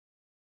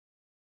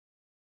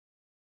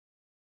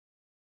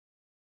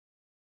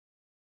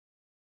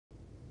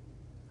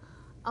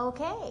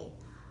Okay,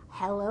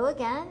 hello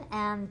again,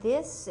 and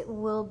this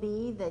will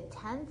be the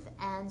 10th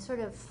and sort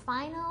of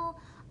final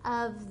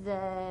of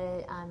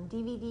the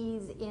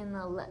DVDs in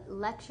the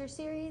lecture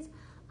series.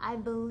 I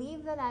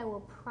believe that I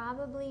will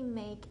probably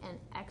make an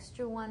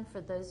extra one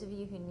for those of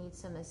you who need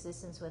some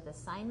assistance with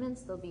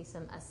assignments. There'll be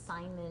some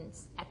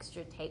assignments,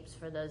 extra tapes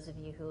for those of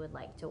you who would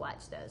like to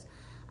watch those.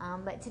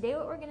 But today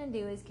what we're going to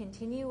do is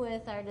continue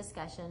with our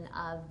discussion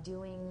of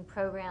doing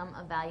program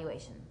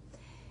evaluation.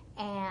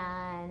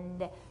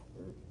 And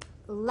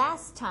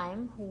last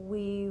time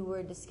we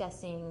were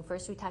discussing,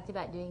 first we talked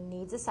about doing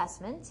needs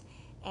assessment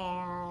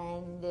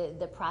and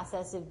the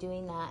process of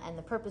doing that and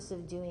the purpose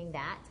of doing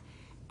that.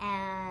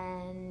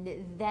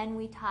 And then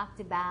we talked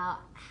about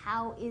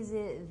how is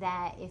it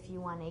that if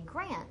you want a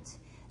grant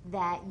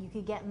that you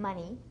could get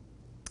money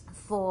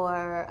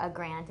for a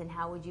grant, and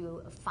how would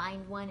you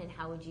find one and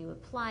how would you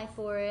apply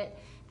for it,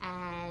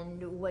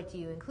 and what do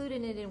you include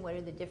in it, and what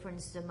are the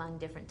differences among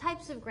different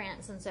types of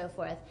grants and so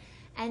forth.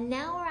 And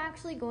now we're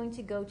actually going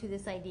to go to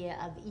this idea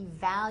of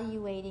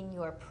evaluating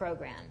your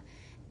program.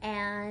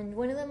 And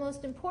one of the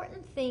most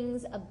important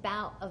things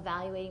about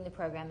evaluating the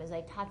program, as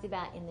I talked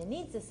about in the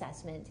needs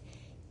assessment,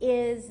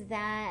 is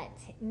that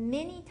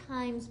many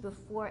times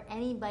before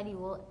anybody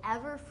will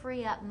ever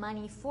free up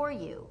money for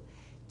you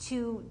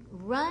to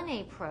run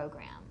a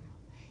program,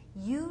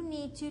 you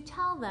need to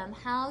tell them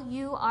how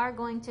you are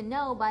going to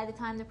know by the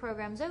time the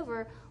program's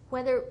over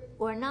whether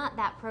or not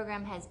that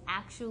program has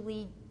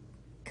actually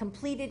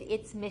completed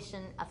its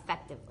mission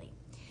effectively.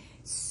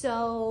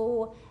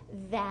 So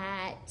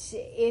that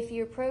if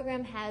your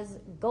program has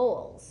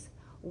goals,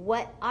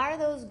 what are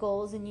those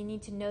goals? And you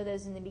need to know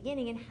those in the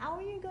beginning. And how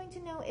are you going to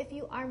know if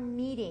you are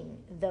meeting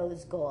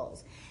those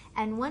goals?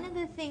 And one of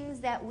the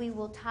things that we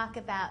will talk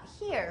about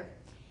here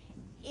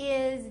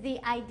is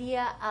the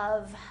idea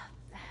of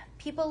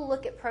people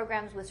look at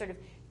programs with sort of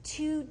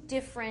two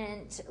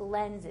different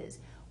lenses.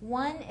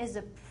 One is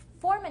a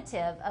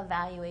formative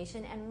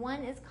evaluation, and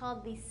one is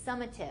called the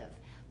summative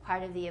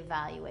part of the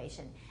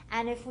evaluation.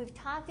 And if we've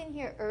talked in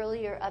here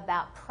earlier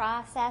about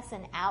process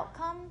and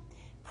outcome,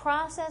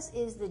 process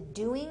is the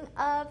doing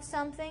of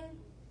something.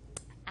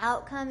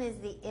 Outcome is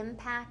the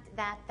impact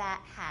that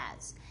that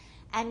has.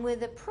 And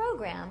with a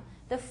program,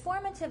 the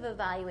formative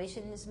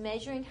evaluation is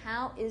measuring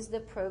how is the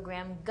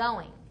program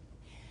going.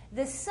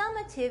 The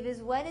summative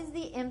is what is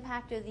the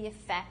impact or the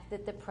effect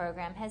that the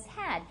program has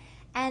had.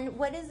 And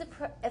what is the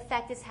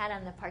effect it's had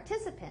on the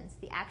participants,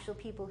 the actual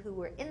people who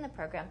were in the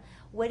program?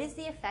 What is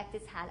the effect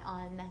it's had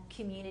on the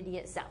community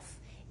itself?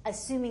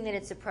 Assuming that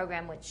it's a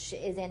program which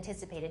is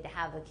anticipated to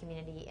have a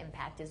community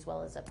impact as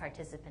well as a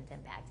participant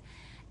impact.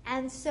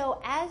 And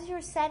so as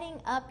you're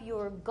setting up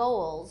your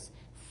goals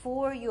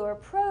for your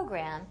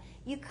program,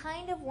 you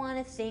kind of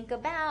want to think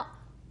about,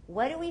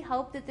 what do we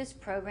hope that this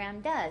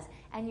program does?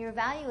 And your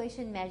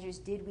evaluation measures,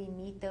 did we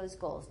meet those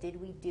goals? Did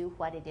we do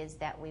what it is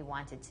that we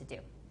wanted to do?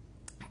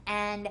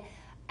 And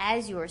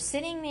as you're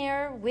sitting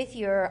there with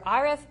your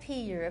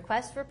RFP, your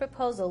request for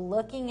proposal,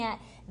 looking at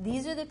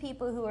these are the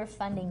people who are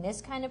funding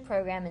this kind of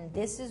program and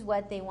this is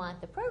what they want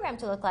the program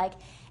to look like,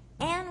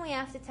 and we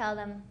have to tell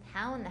them,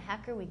 how in the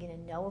heck are we going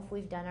to know if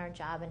we've done our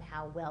job and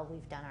how well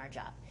we've done our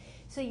job?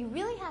 So you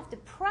really have to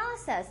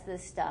process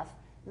this stuff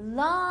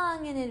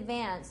long in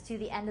advance to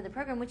the end of the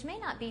program, which may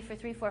not be for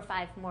 3, 4,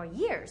 5 more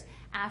years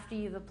after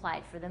you've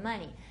applied for the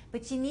money.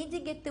 But you need to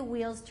get the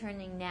wheels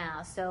turning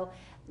now. So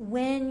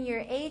when your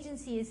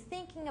agency is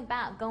thinking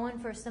about going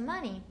for some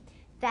money,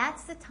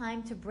 that's the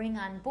time to bring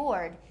on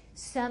board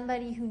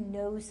somebody who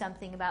knows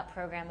something about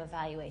program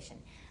evaluation.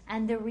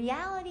 And the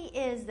reality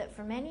is that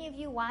for many of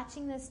you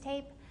watching this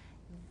tape,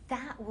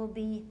 that will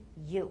be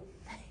you.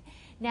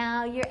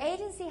 Now, your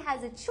agency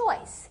has a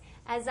choice,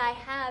 as I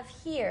have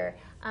here.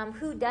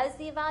 Who does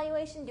the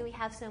evaluation? Do we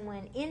have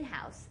someone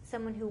in-house,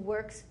 someone who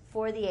works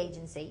for the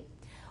agency?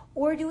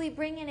 Or do we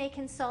bring in a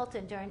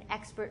consultant or an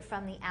expert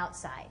from the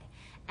outside?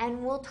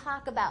 And we'll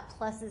talk about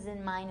pluses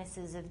and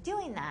minuses of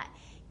doing that.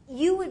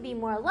 You would be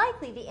more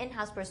likely the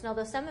in-house person,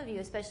 although some of you,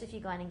 especially if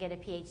you go on and get a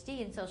PhD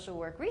in social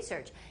work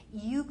research,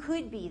 you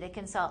could be the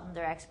consultant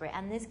or expert.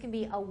 And this can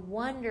be a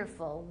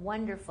wonderful,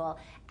 wonderful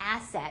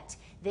asset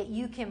that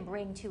you can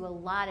bring to a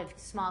lot of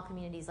small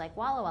communities like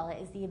Walla Walla,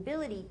 is the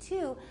ability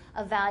to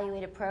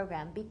evaluate a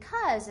program.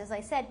 Because, as I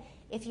said,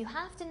 if you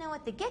have to know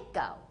at the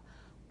get-go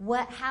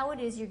how it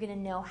is you're going to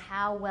know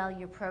how well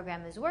your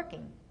program is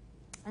working,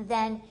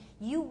 then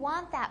you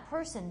want that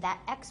person, that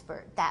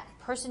expert, that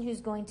person who's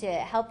going to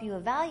help you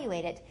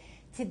evaluate it,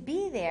 to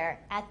be there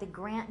at the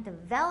grant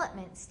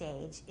development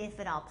stage, if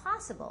at all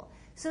possible,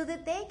 so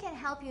that they can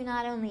help you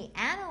not only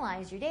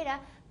analyze your data,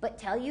 but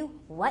tell you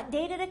what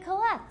data to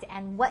collect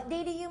and what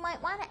data you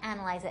might want to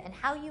analyze it and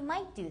how you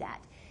might do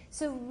that.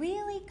 So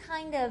really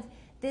kind of,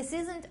 this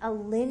isn't a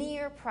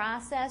linear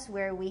process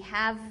where we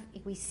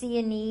see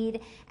a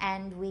need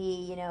and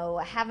we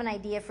have an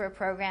idea for a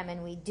program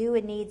and we do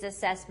a needs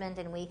assessment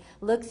and we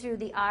look through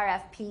the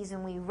RFPs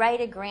and we write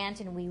a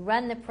grant and we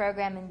run the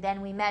program and then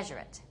we measure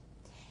it.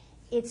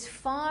 It's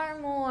far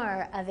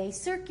more of a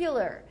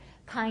circular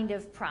kind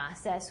of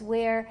process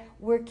where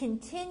we're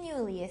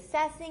continually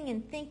assessing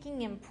and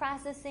thinking and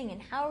processing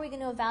and how are we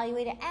going to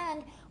evaluate it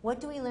and what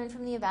do we learn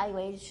from the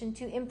evaluation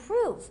to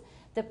improve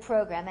the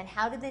program and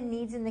how do the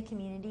needs in the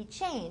community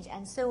change.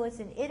 And so it's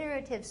an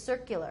iterative,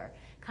 circular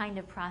kind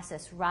of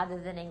process rather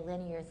than a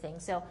linear thing.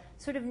 So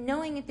sort of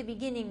knowing at the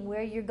beginning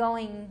where you're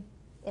going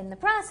in the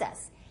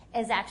process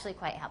is actually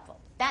quite helpful.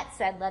 That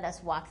said, let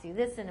us walk through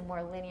this in a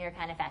more linear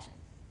kind of fashion.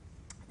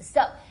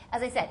 So,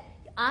 as I said,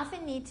 you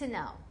often need to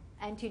know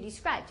and to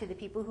describe to the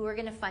people who are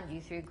going to fund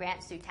you through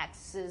grants, through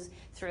taxes,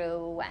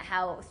 through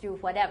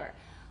whatever,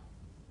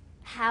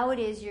 how it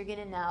is you're going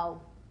to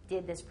know,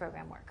 did this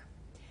program work?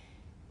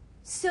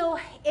 So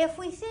if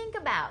we think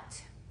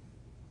about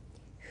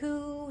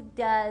who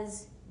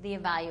does the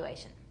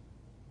evaluation,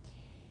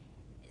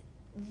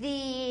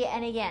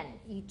 and again,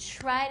 you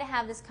try to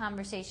have this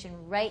conversation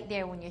right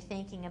there when you're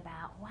thinking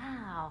about,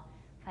 wow,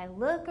 if I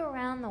look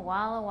around the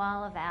Walla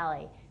Walla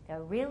Valley,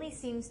 there really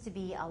seems to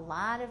be a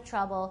lot of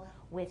trouble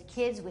with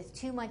kids with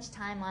too much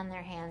time on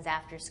their hands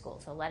after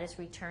school. So let us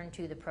return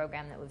to the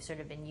program that we've sort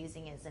of been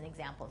using as an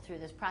example through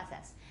this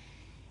process.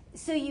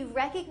 So you've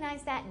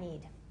recognized that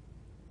need.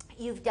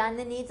 You've done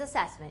the needs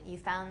assessment. You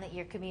found that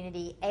your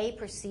community, A,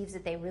 perceives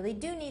that they really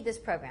do need this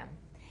program,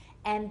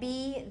 and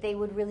B, they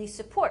would really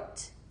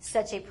support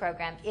such a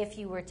program if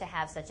you were to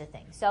have such a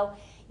thing. So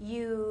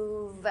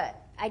you've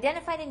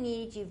identified a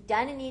need, you've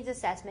done a needs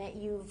assessment,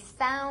 you've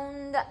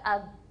found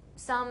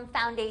some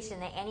foundation,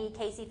 the Annie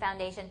Casey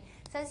Foundation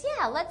says,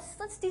 yeah,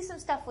 let's do some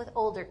stuff with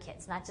older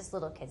kids, not just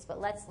little kids, but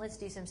let's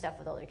do some stuff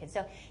with older kids.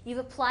 So you've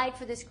applied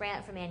for this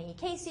grant from Annie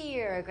Casey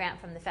or a grant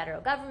from the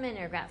federal government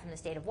or a grant from the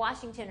state of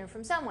Washington or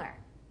from somewhere.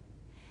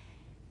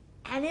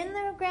 And in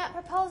the grant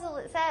proposal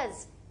it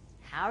says,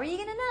 how are you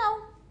going to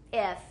know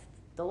if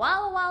the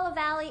Walla Walla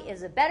Valley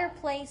is a better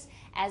place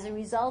as a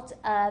result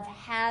of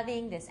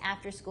having this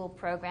after-school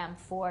program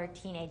for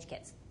teenage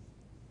kids?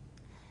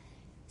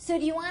 So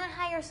do you want to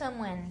hire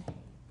someone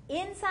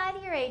inside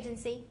of your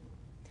agency,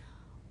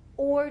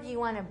 or do you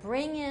want to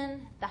bring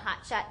in the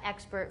hotshot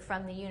expert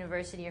from the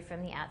university or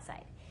from the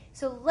outside?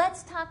 So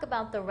let's talk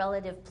about the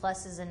relative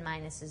pluses and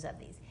minuses of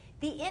these.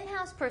 The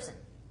in-house person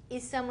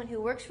is someone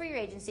who works for your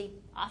agency,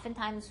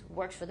 oftentimes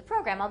works for the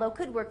program, although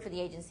could work for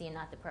the agency and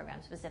not the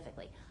program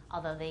specifically,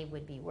 although they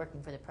would be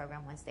working for the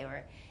program once they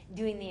were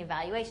doing the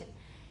evaluation.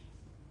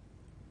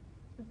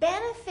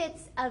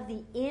 Benefits of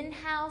the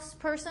in-house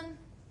person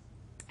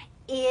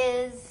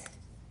is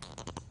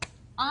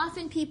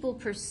often people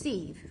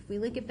perceive, if we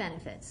look at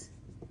benefits,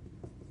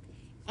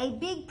 a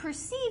big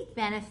perceived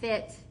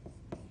benefit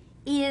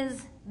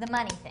is the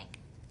money thing.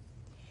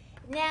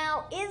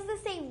 Now, is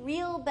this a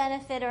real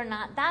benefit or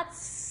not?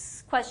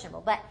 That's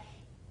questionable, but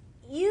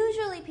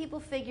usually people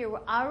figure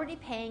we're already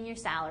paying your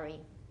salary,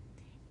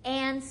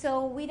 and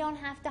so we don't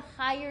have to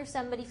hire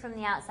somebody from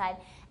the outside,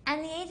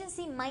 and the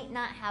agency might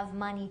not have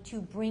money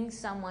to bring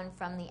someone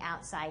from the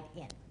outside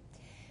in.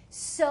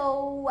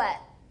 So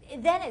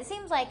then it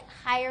seems like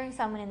hiring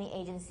someone in the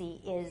agency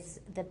is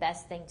the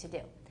best thing to do.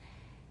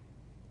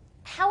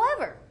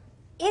 However,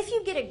 if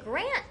you get a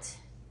grant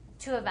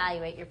to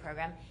evaluate your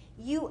program,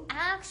 you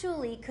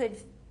actually could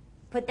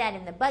put that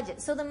in the budget.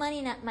 So the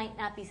money might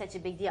not be such a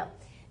big deal.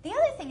 The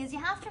other thing is you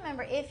have to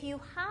remember, if you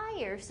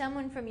hire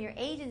someone from your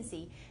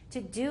agency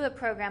to do a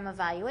program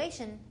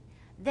evaluation,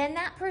 then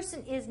that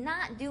person is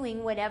not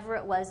doing whatever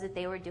it was that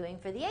they were doing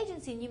for the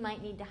agency, and you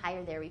might need to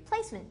hire their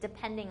replacement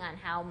depending on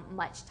how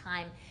much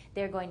time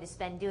they're going to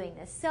spend doing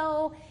this.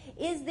 So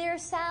is their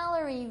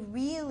salary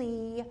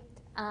really,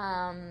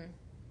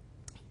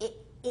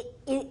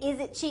 is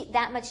it cheap,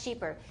 that much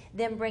cheaper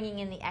than bringing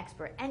in the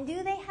expert? And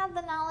do they have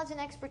the knowledge and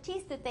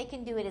expertise that they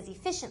can do it as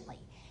efficiently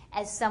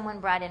as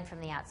someone brought in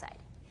from the outside?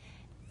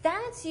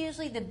 That's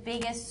usually the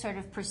biggest sort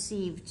of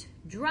perceived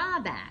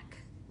drawback,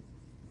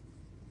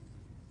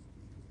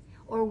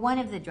 or one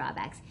of the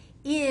drawbacks,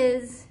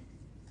 is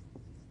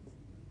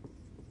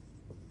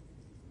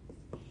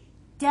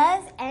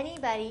does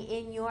anybody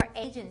in your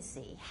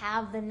agency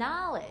have the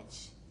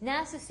knowledge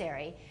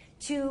necessary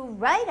to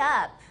write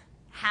up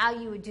how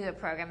you would do a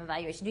program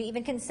evaluation, to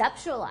even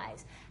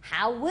conceptualize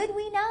how would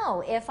we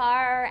know if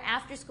our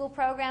after-school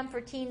program for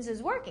teens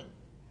is working?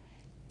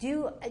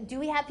 Do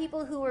we have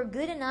people who are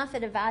good enough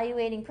at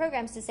evaluating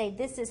programs to say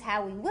this is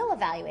how we will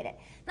evaluate it?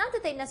 Not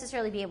that they'd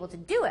necessarily be able to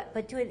do it,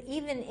 but to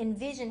even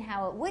envision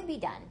how it would be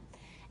done.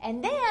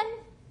 And then,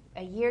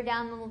 a year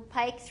down the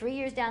pike, 3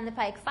 years down the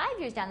pike, 5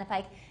 years down the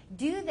pike,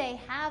 do they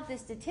have the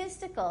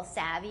statistical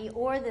savvy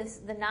or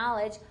the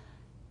knowledge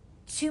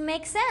to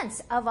make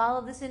sense of all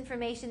of this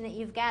information that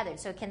you've gathered?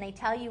 So can they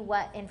tell you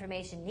what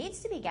information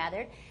needs to be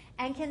gathered,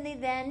 and can they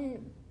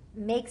then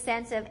make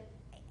sense of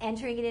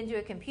entering it into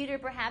a computer,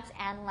 perhaps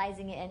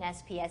analyzing it in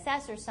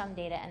SPSS or some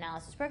data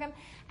analysis program,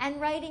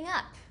 and writing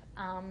up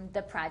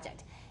the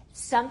project?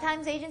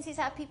 Sometimes agencies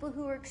have people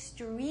who are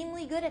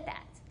extremely good at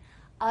that.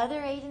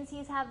 Other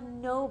agencies have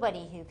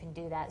nobody who can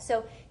do that.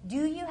 So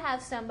do you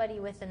have somebody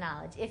with the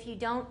knowledge? If you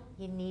don't,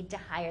 you need to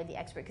hire the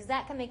expert, because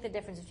that can make the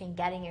difference between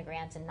getting a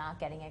grant and not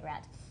getting a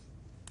grant.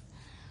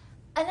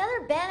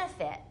 Another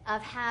benefit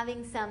of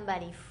having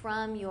somebody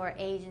from your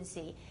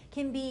agency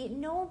can be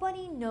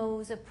nobody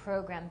knows a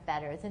program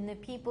better than the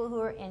people who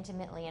are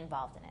intimately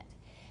involved in it.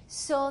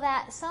 So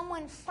that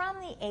someone from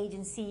the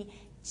agency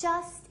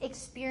just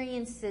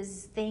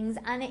experiences things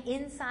on an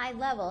inside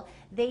level.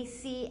 They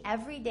see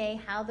every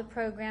day how the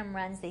program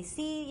runs. They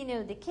see,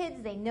 the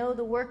kids, they know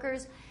the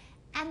workers.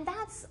 And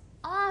that's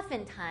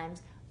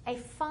oftentimes a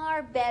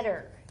far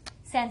better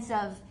sense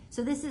of,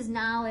 so this is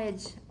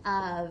knowledge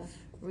of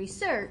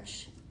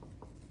research.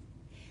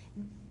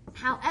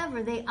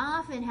 However, they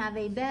often have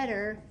a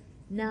better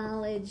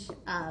knowledge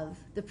of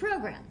the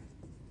program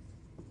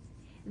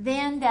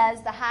than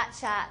does the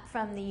hotshot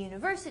from the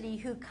university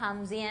who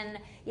comes in,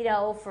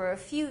 for a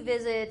few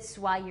visits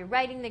while you're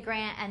writing the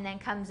grant and then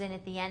comes in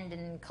at the end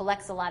and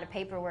collects a lot of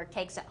paperwork,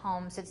 takes it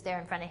home, sits there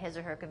in front of his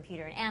or her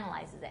computer and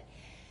analyzes it.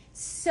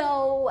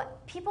 So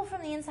people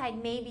from the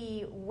inside may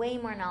be way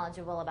more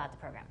knowledgeable about the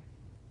program.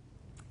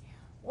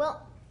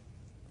 Well,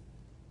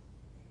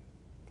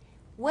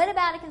 what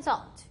about a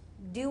consultant?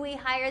 Do we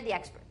hire the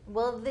expert?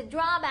 Well, the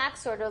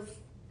drawbacks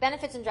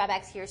benefits and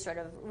drawbacks here sort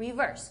of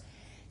reverse.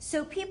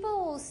 So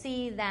people will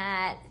see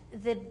that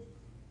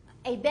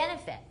a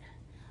benefit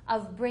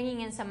of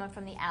bringing in someone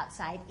from the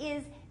outside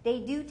is they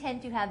do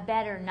tend to have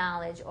better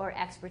knowledge or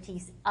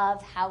expertise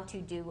of how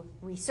to do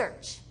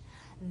research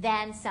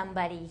than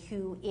somebody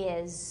who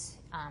is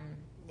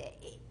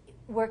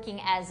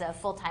working as a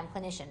full-time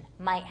clinician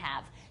might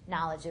have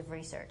knowledge of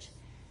research.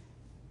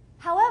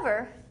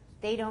 However,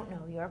 they don't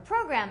know your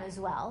program as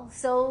well,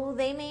 so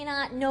they may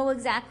not know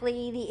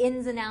exactly the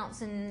ins and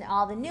outs and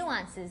all the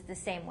nuances the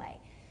same way.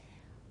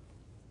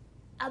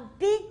 A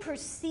big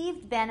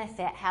perceived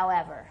benefit,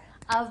 however,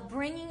 of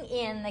bringing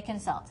in the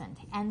consultant,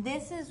 and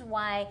this is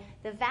why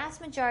the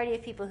vast majority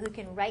of people who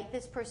can write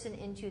this person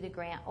into the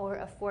grant or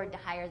afford to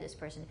hire this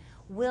person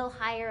will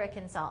hire a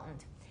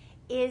consultant,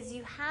 is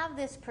you have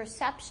this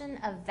perception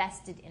of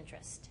vested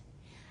interest.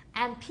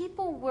 And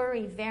people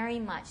worry very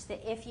much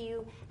that if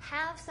you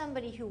have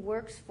somebody who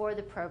works for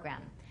the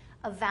program,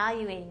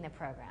 evaluating the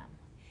program,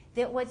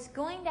 that what's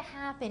going to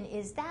happen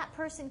is that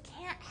person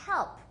can't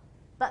help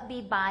but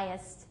be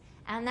biased,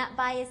 and that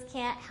bias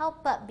can't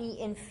help but be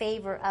in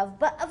favor of,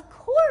 but of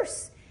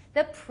course,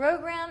 the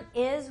program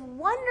is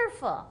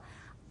wonderful.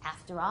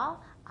 After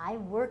all, I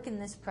work in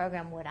this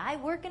program. Would I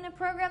work in a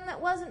program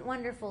that wasn't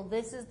wonderful?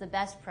 This is the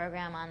best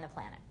program on the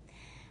planet.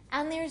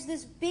 And there's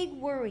this big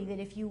worry that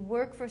if you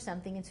work for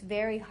something, it's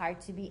very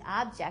hard to be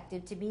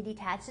objective, to be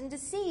detached, and to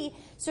see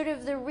sort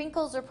of the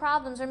wrinkles or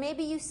problems, or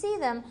maybe you see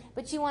them,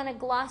 but you want to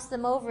gloss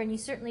them over, and you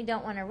certainly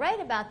don't want to write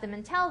about them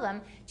and tell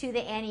them to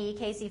the Annie E.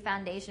 Casey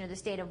Foundation or the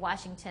state of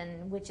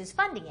Washington, which is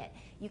funding it.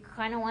 You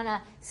kind of want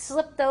to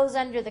slip those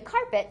under the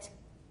carpet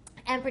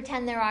and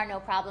pretend there are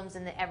no problems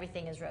and that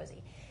everything is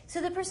rosy.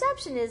 So the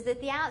perception is that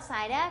the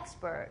outside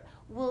expert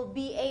will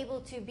be able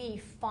to be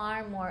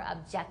far more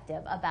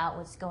objective about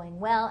what's going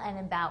well and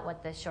about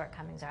what the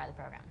shortcomings are of the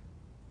program.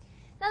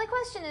 Now the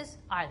question is,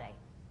 are they?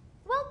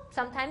 Well,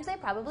 sometimes they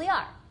probably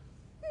are.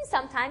 And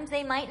sometimes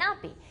they might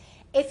not be.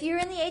 If you're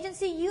in the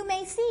agency, you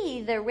may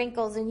see the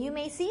wrinkles and you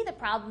may see the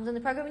problems in the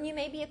program, and you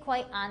may be a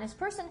quite honest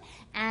person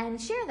and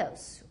share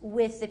those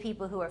with the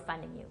people who are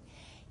funding you.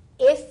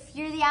 If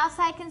you're the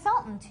outside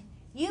consultant,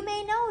 you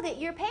may know that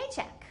your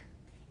paycheck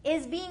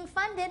is being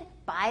funded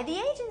by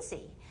the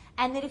agency,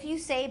 and that if you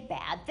say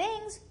bad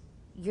things,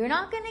 you're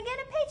not going to get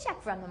a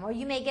paycheck from them. Or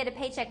you may get a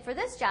paycheck for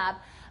this job,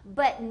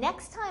 but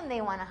next time they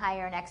want to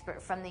hire an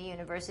expert from the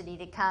university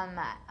to come,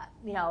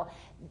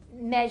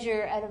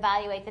 measure and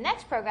evaluate the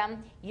next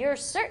program, you're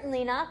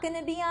certainly not going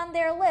to be on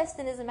their list.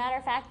 And as a matter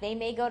of fact, they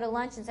may go to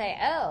lunch and say,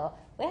 oh,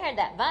 we heard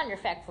that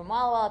Vonderfeck from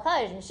Walla Walla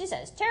College, and she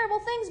says terrible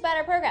things about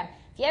our program.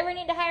 If you ever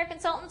need to hire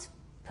consultants,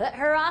 put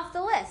her off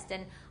the list.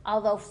 And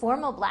although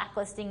formal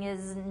blacklisting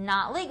is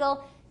not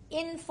legal,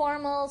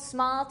 informal,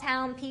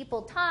 small-town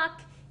people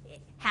talk,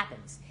 it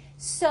happens.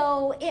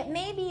 So it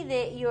may be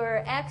that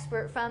your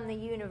expert from the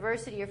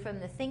university or from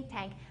the think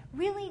tank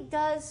really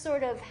does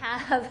sort of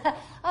have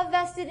a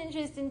vested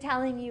interest in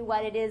telling you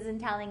what it is and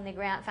telling the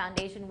Grant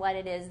Foundation what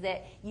it is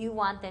that you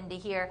want them to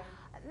hear.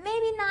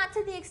 Maybe not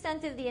to the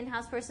extent of the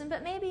in-house person,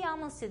 but maybe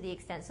almost to the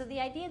extent. So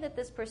the idea that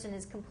this person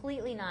is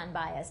completely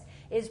non-biased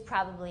is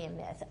probably a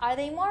myth. Are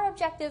they more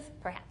objective?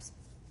 Perhaps.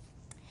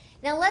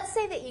 Now let's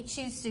say that you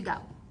choose to go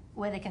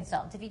with a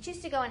consultant. If you choose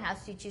to go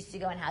in-house, you choose to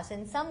go in-house.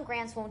 And some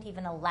grants won't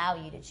even allow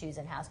you to choose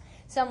in-house.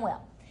 Some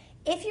will.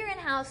 If you're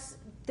in-house,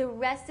 the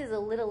rest is a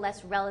little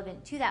less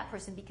relevant to that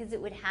person because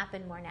it would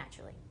happen more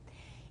naturally.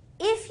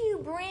 If you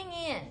bring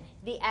in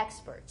the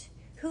expert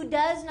who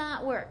does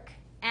not work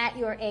at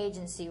your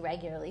agency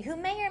regularly, who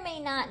may or may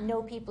not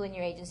know people in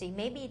your agency,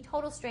 maybe a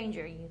total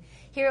stranger, you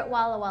here at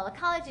Walla Walla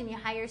College and you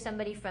hire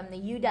somebody from the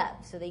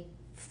UW, so they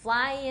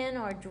fly in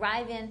or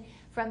drive in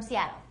from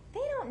Seattle. They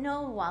don't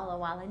know Walla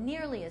Walla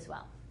nearly as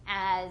well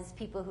as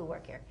people who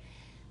work here.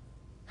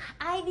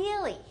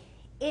 Ideally,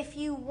 if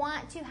you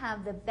want to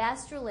have the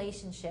best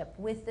relationship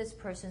with this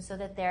person so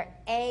that they're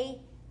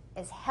A,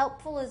 as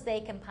helpful as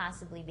they can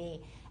possibly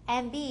be,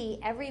 and B,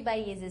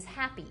 everybody is as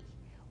happy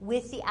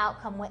with the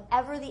outcome,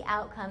 whatever the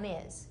outcome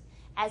is,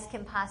 as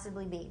can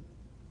possibly be.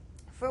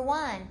 For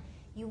one,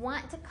 you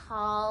want to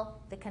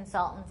call the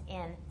consultants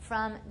in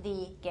from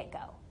the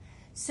get-go.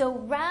 So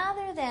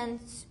rather than,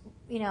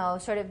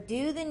 sort of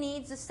do the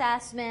needs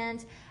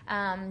assessment,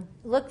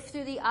 look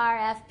through the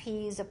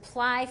RFPs,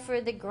 apply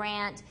for the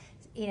grant,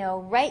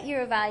 write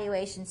your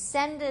evaluation,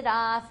 send it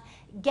off,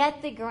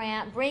 get the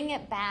grant, bring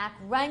it back,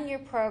 run your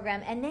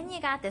program, and then you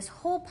got this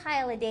whole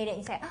pile of data, and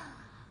you say, oh,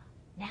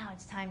 now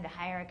it's time to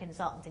hire a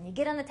consultant. And you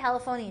get on the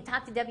telephone, and you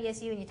talk to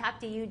WSU, and you talk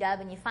to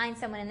UW, and you find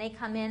someone, and they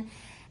come in,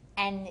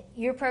 and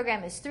your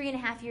program is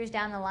 3.5 years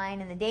down the line,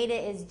 and the data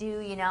is due,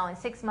 in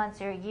 6 months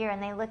or a year,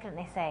 and they look at it and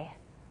they say,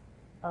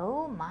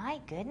 oh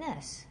my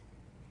goodness,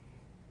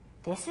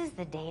 this is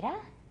the data?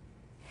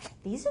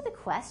 These are the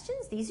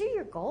questions? These are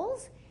your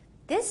goals?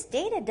 This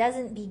data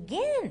doesn't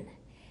begin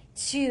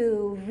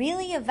to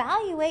really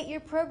evaluate your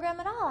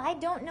program at all. I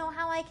don't know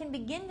how I can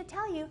begin to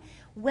tell you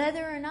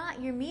whether or not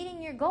you're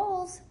meeting your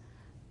goals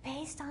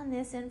based on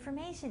this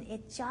information.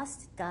 It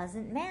just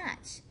doesn't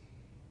match.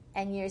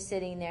 And you're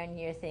sitting there and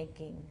you're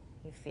thinking,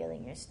 you're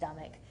feeling your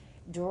stomach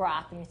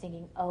drop, and you're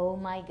thinking, oh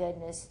my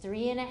goodness,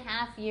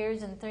 3.5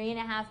 years and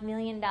 $3.5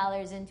 million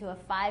into a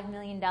 $5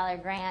 million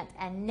grant,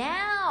 and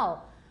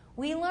now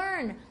we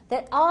learn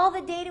that all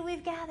the data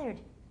we've gathered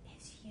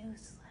is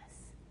useless.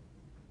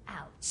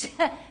 Ouch.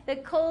 The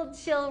cold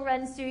chill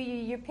runs through you.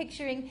 You're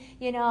picturing,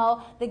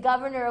 the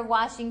governor of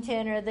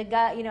Washington or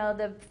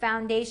the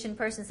foundation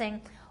person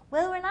saying,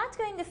 well, we're not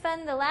going to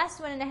fund the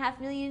last $1.5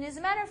 million. As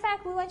a matter of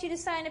fact, we want you to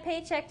sign a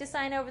paycheck to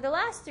sign over the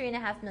last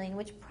 $3.5 million,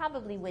 which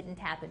probably wouldn't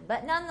happen.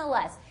 But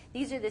nonetheless,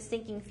 these are the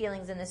sinking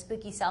feelings and the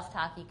spooky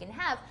self-talk you can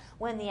have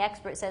when the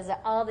expert says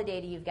that all the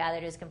data you've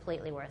gathered is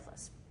completely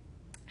worthless.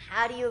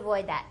 How do you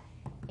avoid that?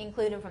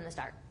 Include them from the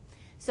start.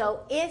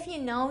 So if you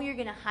know you're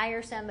going to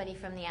hire somebody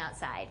from the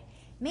outside,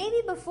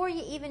 maybe before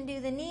you even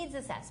do the needs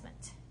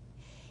assessment,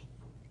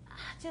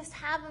 just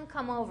have them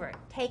come over,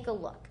 take a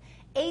look.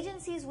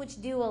 Agencies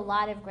which do a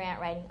lot of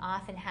grant writing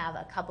often have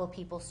a couple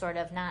people sort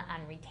of, not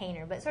on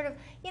retainer, but sort of,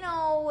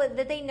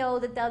 that they know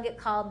that they'll get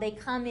called. They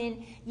come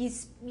in,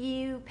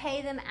 you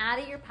pay them out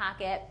of your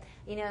pocket,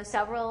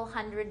 several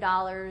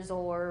 $100s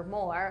or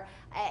more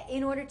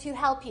in order to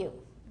help you,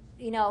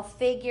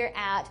 figure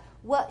out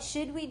what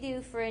should we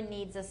do for a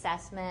needs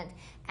assessment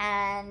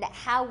and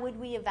how would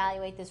we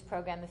evaluate this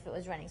program if it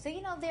was running. So,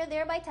 they're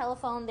there by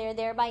telephone, they're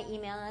there by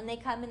email, and they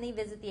come and they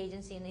visit the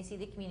agency and they see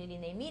the community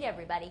and they meet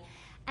everybody.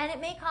 And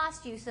it may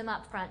cost you some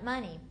upfront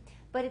money,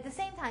 but at the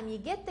same time, you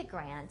get the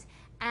grant,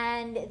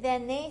 and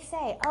then they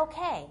say,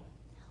 okay,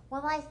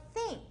 well, I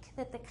think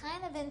that the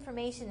kind of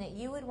information that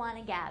you would want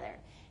to gather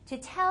to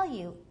tell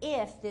you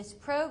if this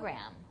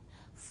program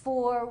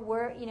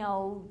for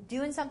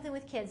doing something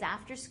with kids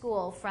after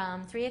school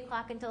from 3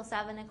 o'clock until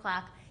 7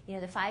 o'clock,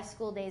 the 5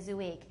 school days a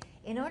week,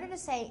 in order to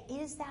say,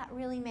 is that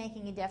really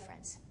making a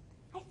difference?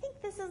 I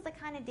think this is the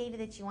kind of data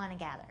that you want to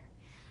gather.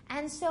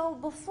 And so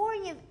before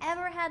you've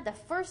ever had the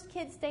first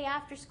kid stay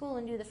after school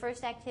and do the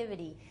first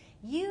activity,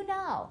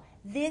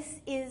 this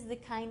is the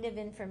kind of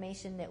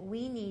information that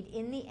we need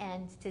in the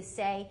end to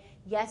say,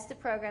 yes, the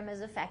program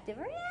is effective,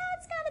 or yeah,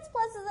 it's got its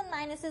pluses and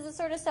minuses, it's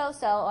sort of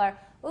so-so, or,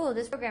 oh,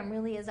 this program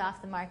really is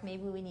off the mark,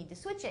 maybe we need to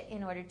switch it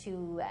in order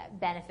to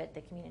benefit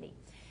the community.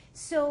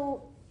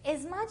 So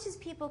as much as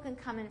people can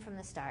come in from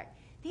the start,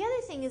 the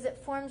other thing is it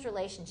forms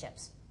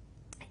relationships.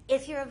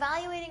 If you're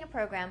evaluating a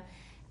program,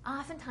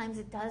 oftentimes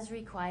it does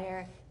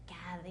require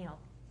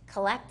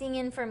collecting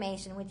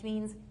information, which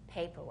means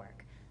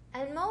paperwork.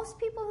 And most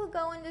people who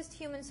go into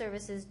human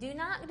services do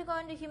not go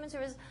into human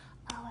services,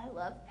 oh, I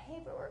love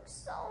paperwork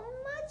so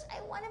much.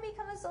 I want to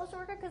become a social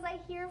worker because I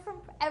hear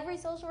from every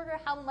social worker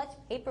how much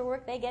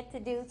paperwork they get to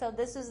do, so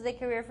this is the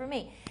career for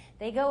me.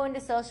 They go into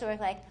social work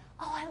like,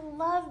 oh, I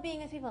love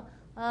being with people.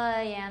 Oh,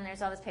 yeah, and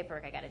there's all this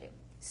paperwork I got to do.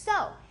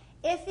 So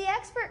if the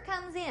expert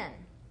comes in,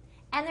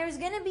 and there's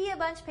going to be a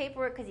bunch of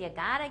paperwork because you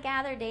got to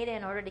gather data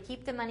in order to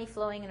keep the money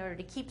flowing, in order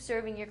to keep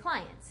serving your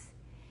clients.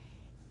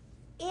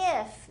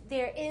 If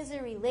there is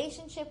a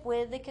relationship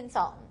with the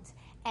consultant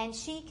and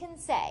she can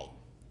say,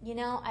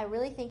 I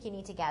really think you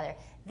need to gather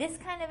this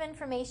kind of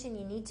information,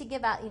 you need to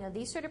give out,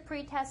 these sort of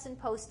pre-tests and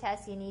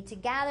post-tests, you need to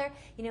gather,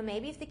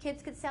 maybe if the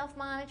kids could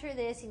self-monitor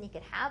this and you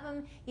could have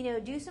them,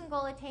 do some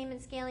goal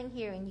attainment scaling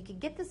here and you could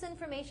get this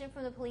information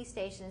from the police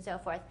station and so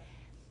forth.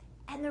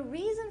 And the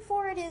reason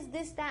for it is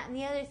this, that, and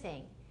the other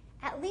thing.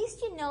 At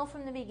least you know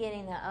from the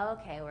beginning that,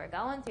 okay, we're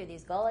going through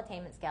these goal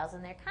attainment scales,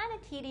 and they're kind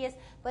of tedious,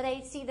 but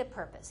I see the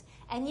purpose.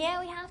 And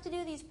yeah, we have to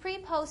do these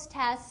pre-post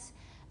tests,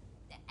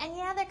 and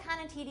yeah, they're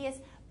kind of tedious,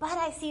 but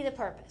I see the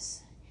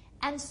purpose.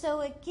 And so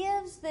it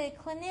gives the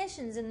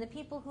clinicians and the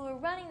people who are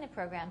running the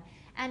program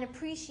an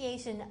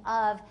appreciation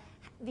of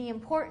the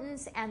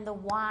importance and the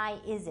why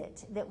is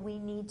it that we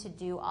need to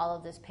do all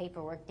of this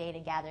paperwork, data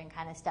gathering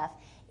kind of stuff,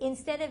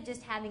 instead of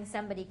just having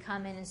somebody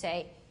come in and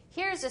say,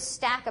 here's a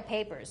stack of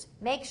papers,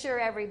 make sure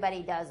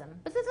everybody does them.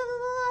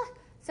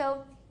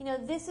 So,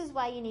 this is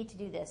why you need to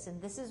do this,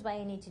 and this is why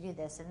you need to do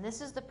this, and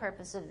this is the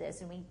purpose of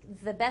this, and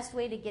the best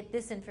way to get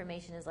this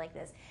information is like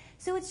this.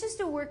 So it's just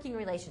a working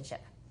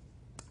relationship,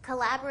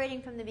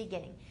 collaborating from the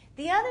beginning.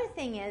 The other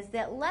thing is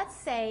that, let's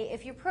say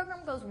if your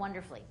program goes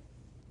wonderfully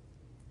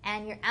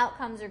and your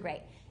outcomes are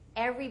great,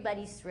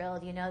 everybody's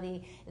thrilled.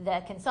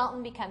 The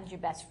consultant becomes your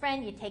best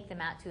friend. You take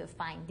them out to a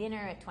fine dinner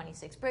at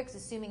 26 Bricks,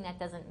 assuming that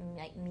doesn't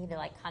meet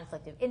a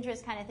conflict of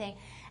interest kind of thing,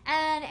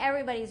 and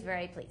everybody's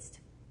very pleased.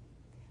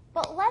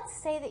 But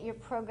let's say that your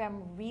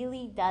program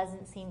really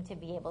doesn't seem to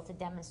be able to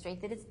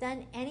demonstrate that it's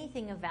done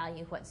anything of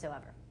value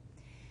whatsoever.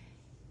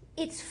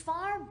 It's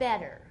far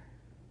better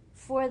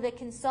for the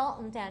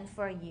consultant and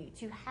for you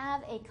to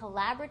have a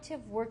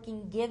collaborative,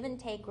 working, give and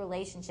take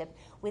relationship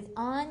with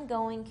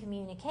ongoing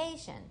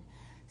communication,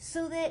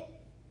 so that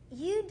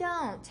you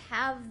don't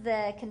have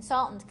the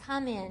consultant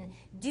come in,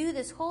 do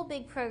this whole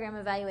big program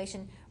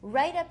evaluation,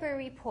 write up a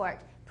report,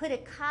 put a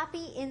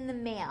copy in the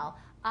mail,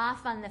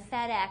 off on the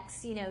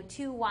FedEx,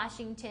 to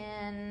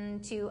Washington,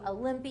 to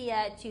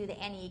Olympia, to the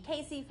Annie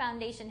Casey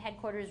Foundation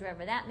headquarters,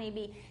 wherever that may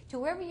be, to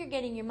wherever you're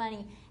getting your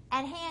money,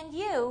 and hand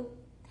you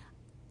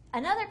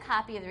another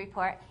copy of the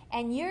report,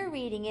 and you're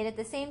reading it at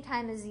the same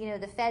time as,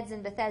 the feds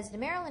in Bethesda,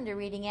 Maryland are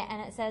reading it,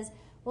 and it says,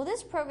 well,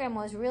 this program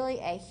was really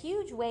a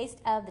huge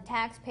waste of the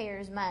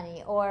taxpayers'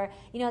 money, or,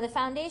 the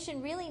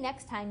foundation really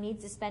next time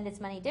needs to spend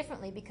its money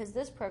differently because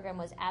this program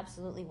was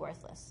absolutely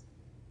worthless.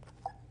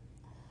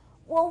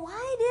 Well,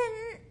 why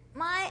didn't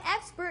my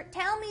expert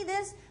tell me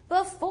this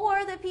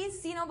before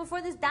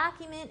before this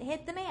document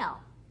hit the mail?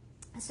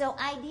 So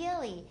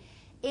ideally,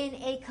 in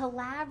a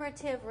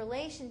collaborative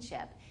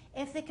relationship,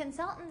 if the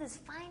consultant is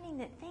finding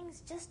that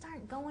things just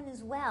aren't going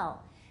as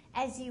well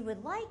as you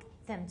would like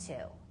them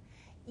to,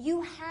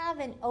 you have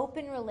an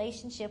open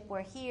relationship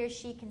where he or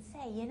she can say,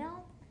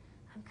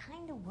 I'm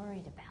kind of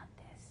worried about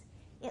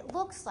this. It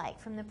looks like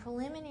from the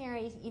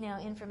preliminary,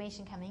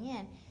 information coming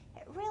in,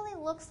 it really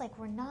looks like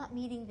we're not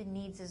meeting the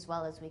needs as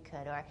well as we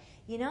could. Or,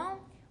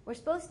 we're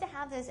supposed to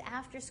have this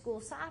after-school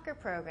soccer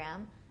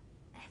program.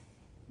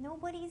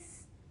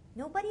 Nobody's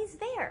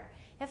there.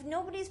 If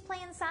nobody's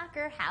playing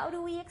soccer, how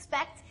do we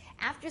expect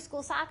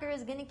after-school soccer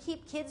is going to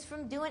keep kids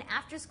from doing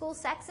after-school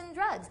sex and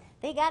drugs?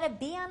 They got to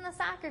be on the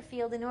soccer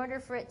field in order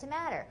for it to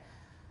matter.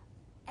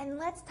 And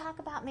let's talk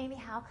about maybe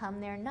how come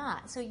they're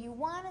not. So you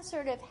want to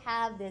sort of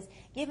have this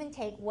give and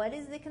take. What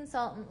is the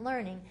consultant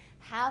learning?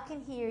 How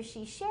can he or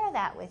she share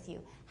that with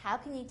you? How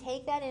can you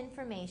take that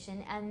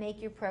information and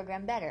make your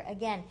program better?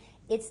 Again,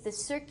 it's the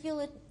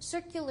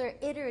circular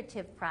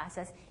iterative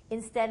process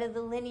instead of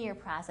the linear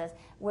process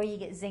where you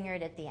get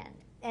zingered at the end.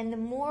 And the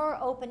more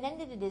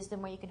open-ended it is, the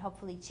more you can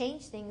hopefully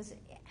change things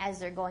as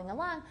they're going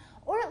along,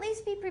 or at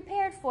least be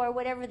prepared for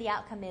whatever the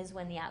outcome is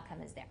when the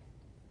outcome is there.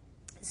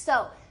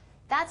 So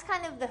that's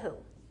kind of the who.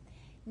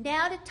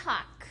 Now to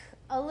talk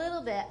a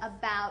little bit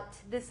about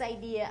this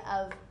idea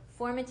of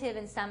formative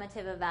and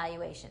summative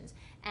evaluations,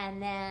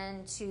 and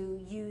then to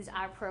use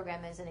our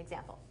program as an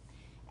example.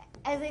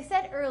 As I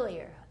said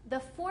earlier, the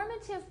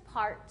formative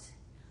part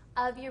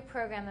of your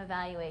program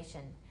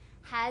evaluation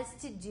has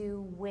to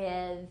do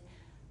with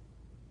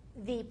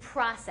the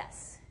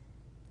process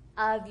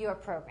of your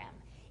program.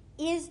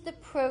 Is the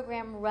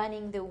program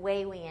running the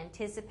way we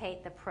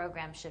anticipate the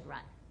program should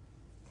run?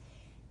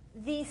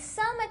 The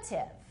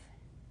summative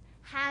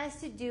has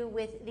to do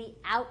with the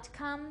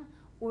outcome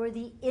or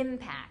the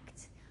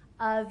impact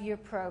of your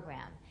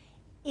program.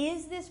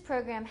 Is this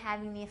program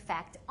having the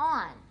effect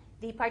on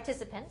the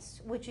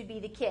participants, which would be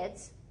the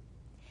kids,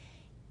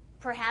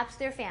 perhaps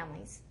their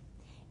families?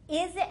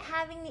 Is it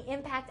having the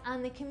impact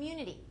on the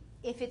community,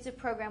 if it's a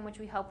program which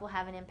we hope will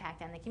have an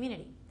impact on the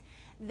community,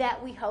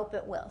 that we hope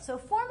it will? So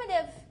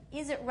formative,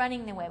 is it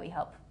running the way we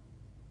hope?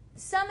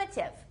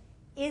 Summative,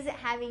 is it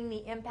having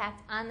the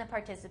impact on the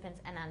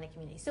participants and on the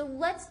community? So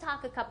let's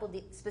talk a couple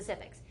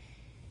specifics.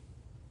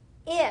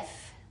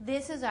 If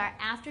this is our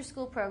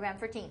after-school program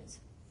for teens,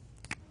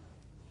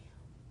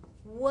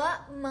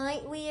 what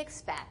might we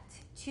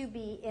expect to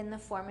be in the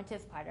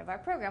formative part of our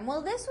program?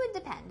 Well, this would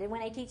depend. And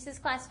when I teach this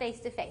class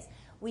face-to-face,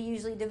 we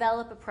usually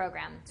develop a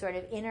program sort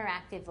of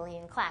interactively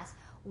in class.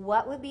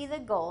 What would be the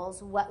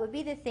goals? What would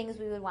be the things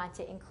we would want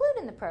to include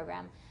in the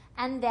program?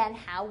 And then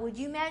how would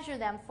you measure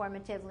them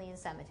formatively and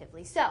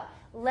summatively? So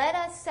let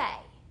us say,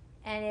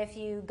 and if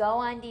you go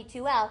on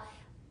D2L,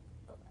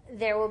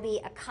 there will be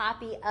a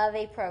copy of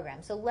a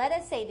program. So let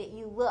us say that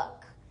you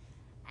look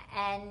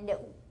and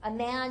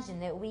imagine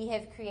that we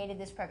have created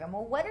this program.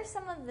 Well, what are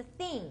some of the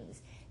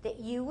things that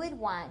you would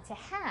want to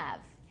have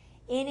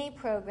in a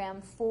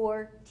program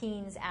for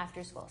teens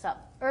after school? So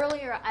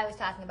earlier I was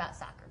talking about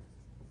soccer.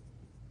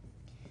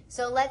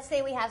 So let's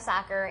say we have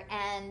soccer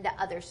and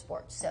other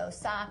sports. So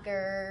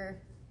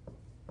soccer,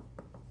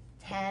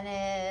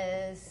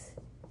 tennis,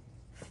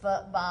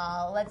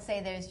 football. Let's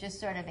say there's just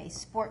sort of a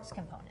sports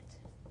component.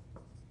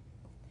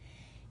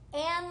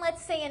 And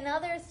let's say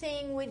another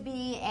thing would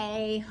be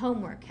a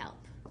homework help.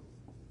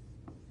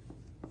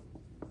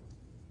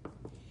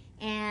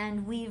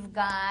 and we've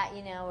got,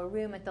 you know, a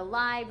room at the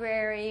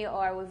library,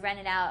 or we've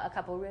rented out a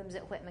couple rooms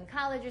at Whitman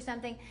College or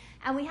something,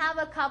 and we have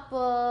a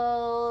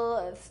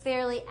couple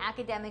fairly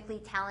academically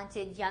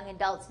talented young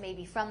adults,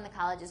 maybe from the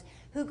colleges,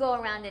 who go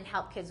around and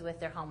help kids with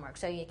their homework.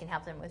 So you can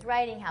help them with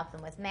writing, help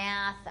them with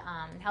math,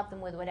 help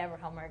them with whatever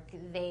homework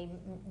they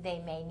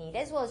may need,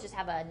 as well as just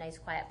have a nice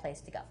quiet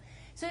place to go.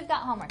 So we've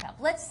got homework help.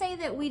 Let's say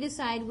that we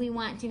decide we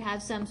want to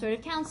have some sort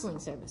of counseling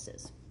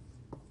services.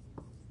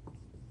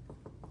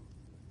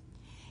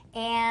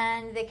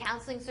 And the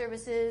counseling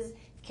services,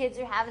 kids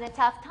are having a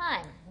tough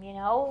time. You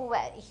know,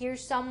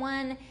 here's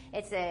someone,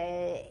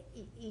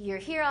 you're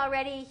here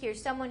already, here's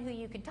someone who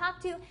you can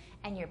talk to,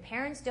 and your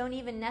parents don't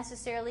even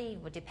necessarily,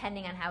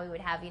 depending on how we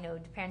would have, you know,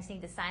 do parents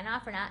need to sign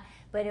off or not,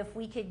 but if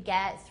we could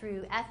get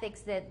through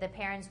ethics that the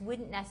parents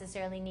wouldn't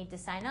necessarily need to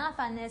sign off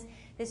on this,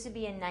 this would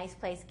be a nice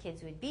place.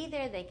 Kids would be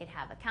there, they could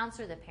have a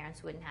counselor, the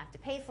parents wouldn't have to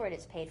pay for it,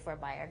 it's paid for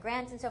by our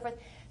grants and so forth.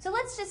 So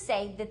let's just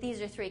say that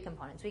these are three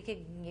components. We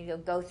could, you know,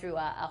 go through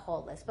a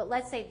whole list, but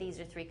let's say these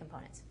are three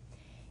components.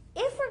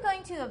 If we're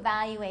going to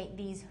evaluate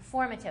these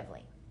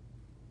formatively,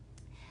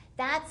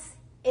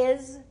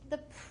 is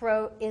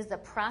the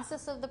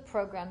process of the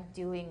program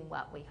doing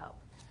what we hope?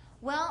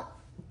 Well,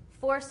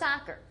 for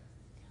soccer,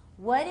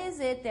 what is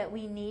it that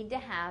we need to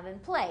have in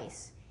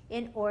place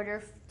in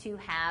order to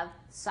have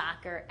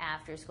soccer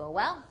after school?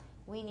 Well,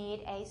 we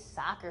need a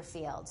soccer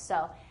field.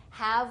 So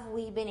have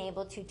we been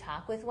able to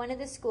talk with one of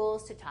the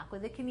schools, to talk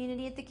with the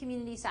community at the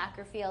community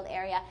soccer field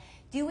area?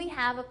 Do we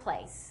have a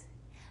place?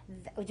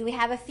 Do we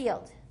have a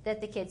field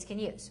that the kids can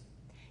use?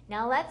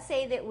 Now let's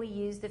say that we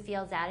use the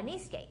fields out in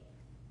Eastgate.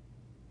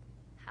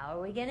 How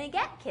are we going to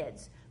get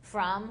kids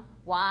from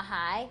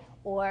Wahai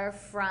or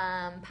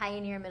from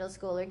Pioneer Middle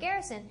School or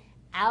Garrison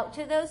out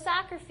to those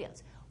soccer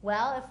fields?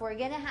 Well, if we're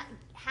going to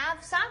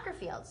have soccer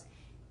fields,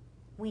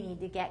 we need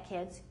to get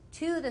kids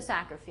to the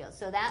soccer fields.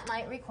 So that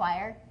might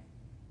require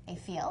a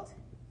field.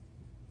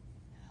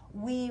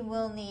 We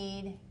will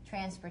need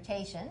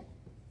transportation.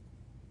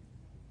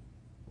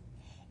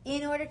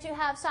 In order to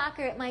have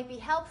soccer, it might be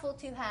helpful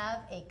to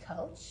have a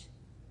coach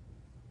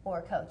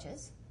or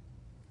coaches.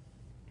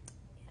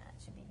 Yeah,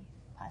 it should be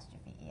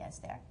apostrophe ES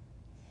there.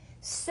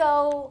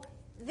 So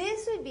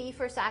this would be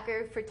for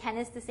soccer. For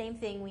tennis, the same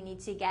thing. We need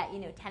to get, you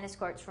know, tennis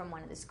courts from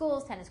one of the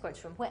schools, tennis courts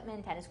from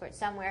Whitman, tennis courts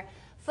somewhere.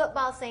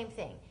 Football, same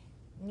thing.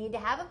 Need to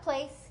have a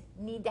place,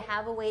 need to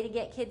have a way to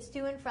get kids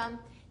to and from,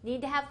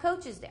 need to have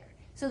coaches there.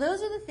 So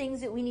those are the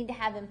things that we need to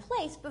have in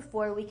place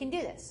before we can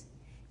do this.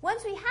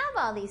 Once we have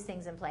all these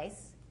things in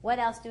place, what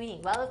else do we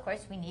need? Well, of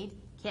course, we need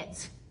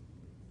kids.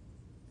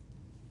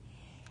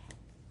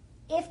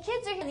 If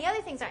kids are here and the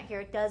other things aren't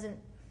here, it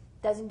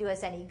doesn't do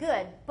us any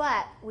good,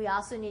 but we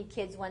also need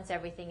kids once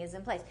everything is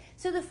in place.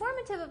 So the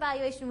formative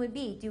evaluation would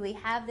be, do we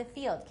have the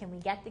field? Can we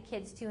get the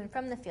kids to and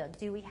from the field?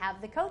 Do we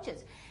have the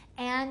coaches?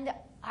 And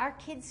are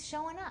kids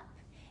showing up?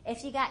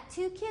 If you got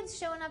 2 kids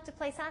showing up to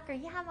play soccer,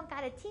 you haven't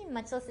got a team,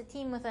 much less a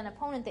team with an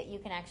opponent that you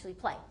can actually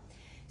play.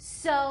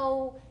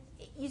 So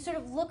you sort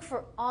of look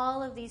for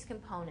all of these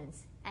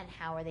components and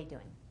how are they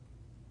doing.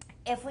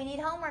 If we need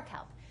homework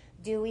help,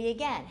 do we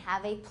again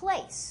have a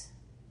place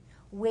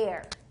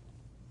where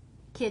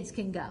kids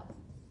can go?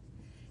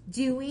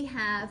 Do we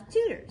have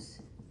tutors?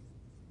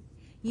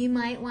 You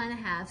might want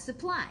to have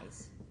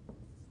supplies.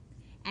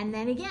 And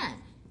then again,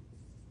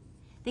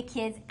 the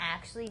kids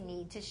actually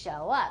need to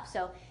show up.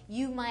 So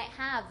you might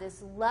have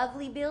this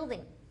lovely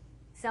building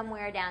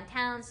somewhere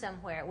downtown,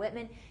 somewhere at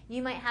Whitman.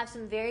 You might have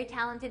some very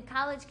talented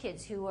college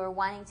kids who are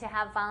wanting to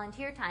have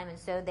volunteer time, and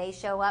so they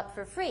show up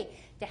for free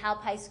to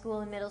help high school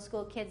and middle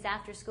school kids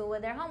after school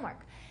with their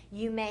homework.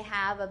 You may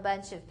have a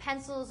bunch of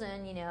pencils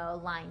and, you know,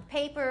 lined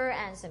paper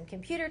and some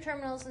computer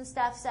terminals and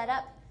stuff set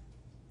up.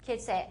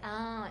 Kids say,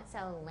 oh, it's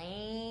so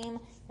lame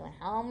doing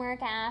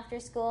homework after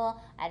school.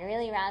 I'd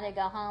really rather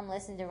go home,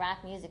 listen to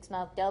rock music,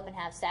 smoke dope, and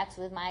have sex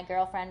with my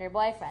girlfriend or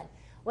boyfriend.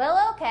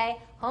 Well,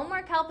 okay,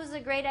 homework help is a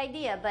great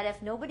idea, but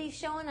if nobody's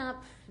showing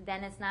up,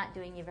 then it's not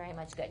doing you very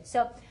much good.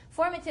 So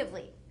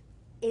formatively,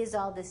 is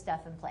all this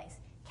stuff in place?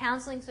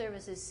 Counseling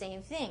services,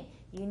 same thing.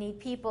 You need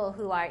people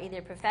who are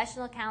either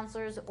professional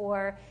counselors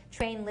or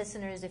trained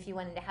listeners if you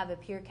wanted to have a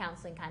peer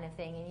counseling kind of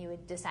thing, and you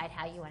would decide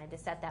how you wanted to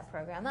set that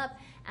program up,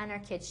 and our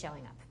kids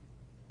showing up.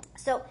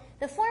 So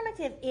the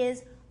formative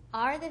is,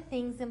 are the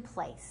things in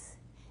place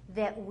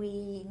that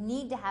we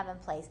need to have in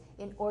place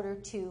in order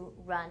to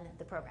run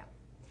the program?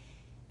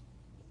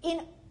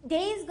 In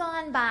days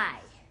gone by,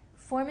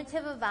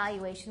 formative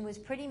evaluation was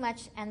pretty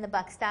much, and the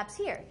buck stops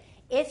here.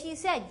 If you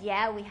said,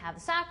 yeah, we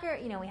have soccer,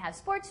 you know, we have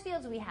sports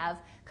fields, we have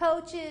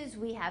coaches,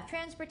 we have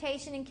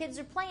transportation, and kids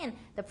are playing,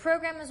 the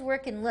program is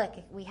working, look,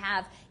 we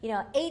have, you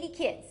know, 80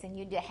 kids, and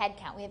you do a head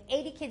count. We have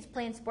 80 kids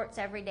playing sports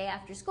every day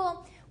after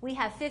school. We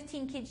have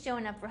 15 kids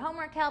showing up for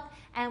homework help,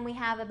 and we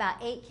have about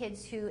 8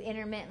 kids who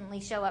intermittently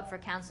show up for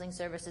counseling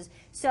services.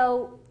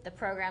 So the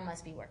program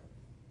must be working.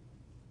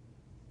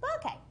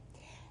 Okay.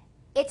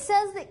 It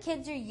says that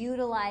kids are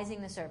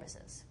utilizing the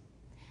services.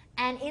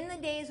 And in the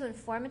days when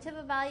formative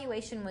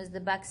evaluation was the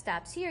buck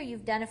stops here,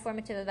 you've done a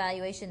formative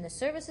evaluation, the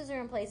services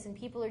are in place, and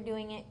people are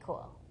doing it,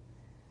 cool.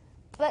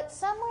 But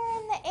somewhere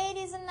in the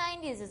 80s and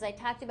 90s, as I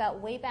talked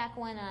about way back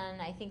when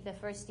on, I think, the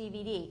first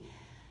DVD,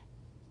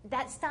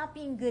 that stopped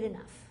being good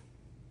enough.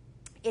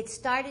 It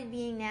started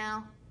being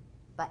now,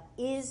 but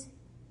is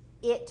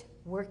it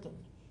working?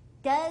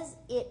 Does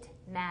it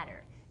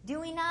matter?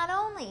 Do we not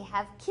only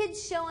have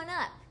kids showing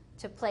up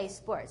to play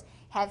sports,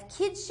 have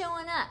kids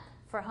showing up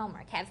for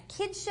homework, have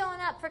kids showing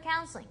up for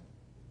counseling?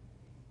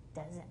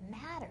 Does it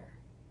matter?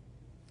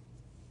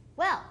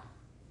 Well,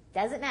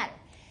 does it matter?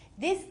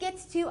 This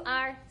gets to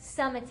our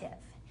summative.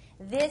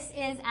 This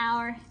is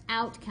our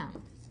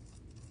outcome.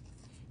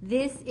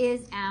 This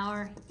is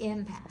our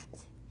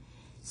impact.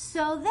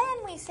 So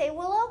then we say,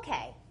 well,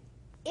 okay,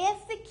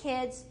 if the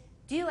kids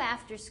do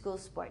after-school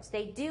sports,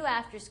 they do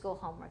after-school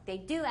homework, they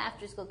do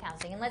after-school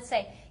counseling, and let's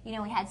say, we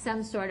had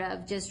some sort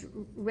of just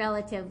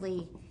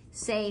relatively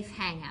safe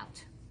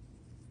hangout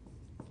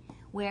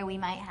where we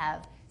might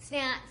have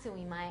snacks and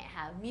we might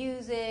have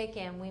music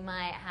and we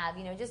might have,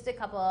 just a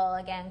couple,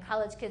 again,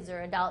 college kids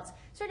or adults,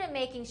 sort of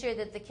making sure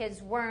that the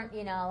kids weren't,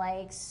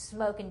 like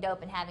smoking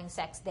dope and having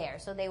sex there.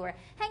 So they were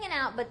hanging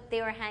out, but they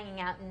were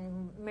hanging out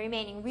and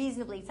remaining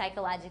reasonably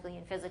psychologically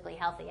and physically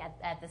healthy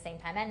at the same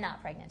time and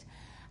not pregnant.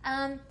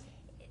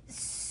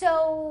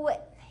 So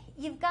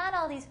you've got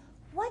all these.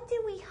 What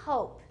do we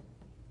hope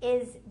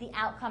is the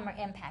outcome or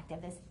impact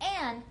of this?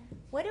 And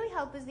what do we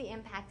hope is the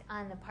impact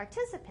on the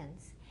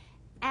participants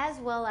as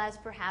well as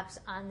perhaps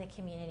on the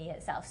community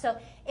itself? So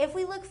if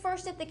we look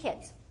first at the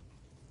kids,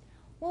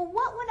 well,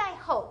 what would I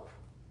hope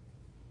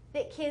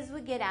that kids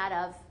would get out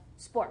of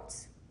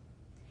sports?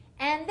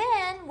 And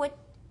then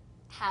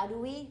how do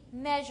we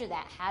measure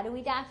that? How do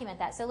we document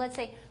that? So let's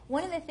say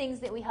one of the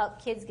things that we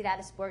hope kids get out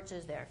of sports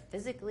is they're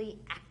physically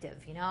active,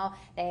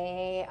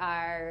 they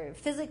are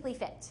physically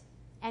fit.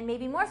 And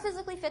maybe more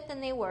physically fit than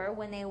they were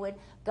when they would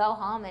go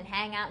home and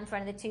hang out in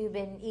front of the tube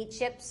and eat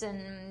chips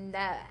and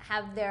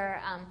have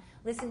their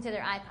listen to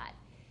their iPod.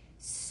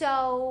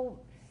 So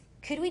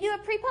could we do a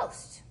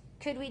pre-post?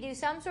 Could we do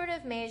some sort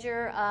of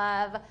measure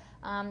of,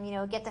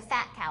 get the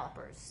fat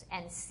calipers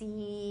and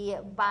see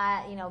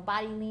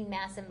body lean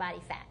mass and body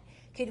fat?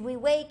 Could we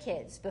weigh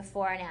kids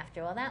before and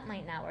after? Well, that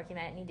might not work. You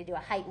might need to do a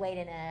height, weight,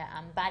 and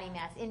a body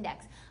mass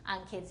index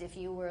on kids if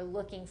you were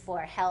looking for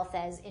health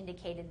as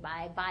indicated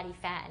by body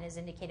fat and as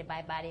indicated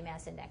by body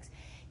mass index.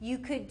 You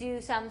could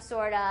do some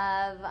sort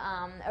of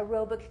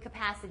aerobic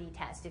capacity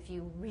test if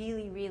you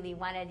really, really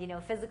wanted,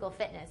 physical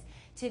fitness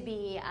to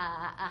be a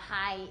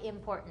high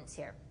importance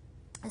here.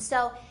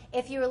 So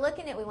if you were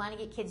looking at we want to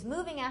get kids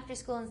moving after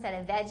school instead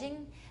of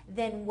vegging,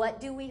 then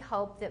what do we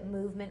hope that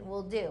movement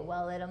will do?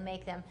 Well, it'll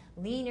make them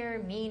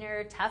leaner,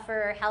 meaner,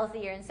 tougher,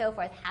 healthier, and so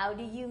forth. How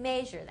do you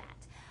measure that?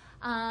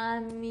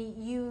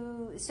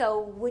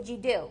 So would you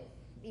do,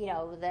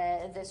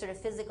 the sort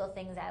of physical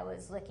things I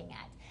was looking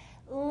at?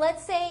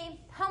 Let's say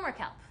homework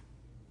help.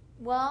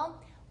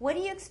 Well, what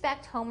do you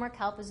expect homework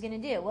help is going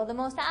to do? Well, the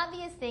most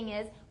obvious thing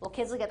is,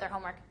 kids will get their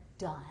homework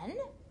done.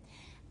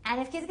 And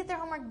if kids get their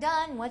homework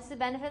done, what's the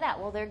benefit of that?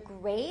 Well, their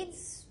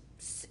grades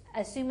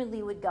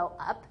assumedly would go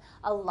up.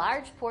 A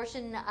large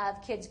portion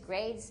of kids'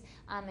 grades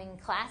in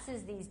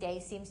classes these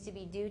days seems to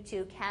be due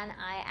to, can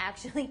I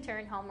actually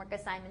turn homework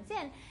assignments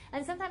in?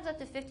 And sometimes up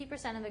to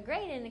 50% of a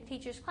grade in a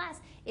teacher's class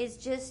is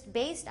just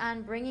based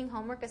on bringing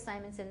homework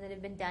assignments in that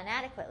have been done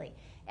adequately.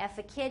 If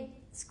a kid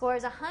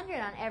scores 100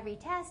 on every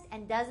test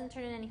and doesn't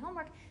turn in any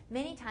homework,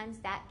 many times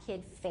that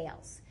kid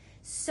fails.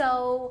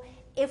 So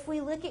if we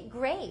look at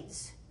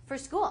grades for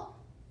school,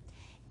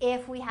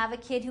 if we have a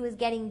kid who is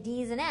getting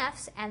D's and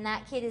F's and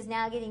that kid is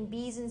now getting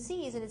B's and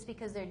C's, and it's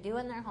because they're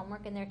doing their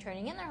homework and they're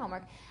turning in their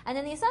homework, and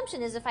then the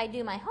assumption is if I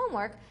do my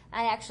homework,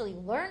 I actually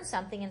learn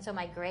something, and so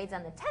my grades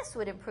on the test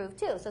would improve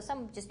too. So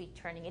some would just be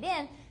turning it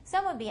in,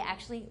 some would be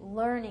actually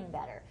learning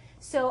better.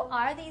 So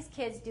are these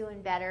kids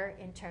doing better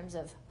in terms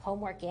of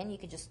homework in? You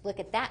could just look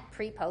at that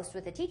pre-post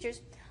with the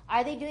teachers.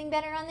 Are they doing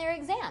better on their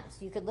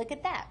exams? You could look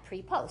at that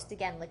pre-post.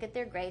 Again, look at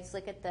their grades,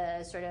 look at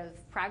the sort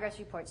of progress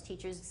reports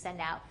teachers send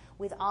out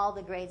with all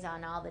the grades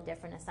on all the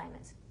different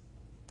assignments.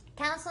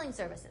 Counseling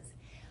services.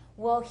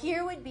 Well,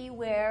 here would be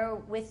where,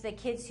 with the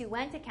kids who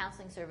went to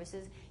counseling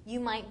services, you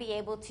might be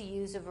able to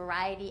use a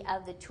variety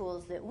of the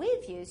tools that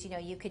we've used.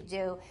 You could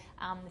do,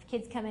 if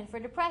kids come in for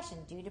depression,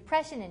 do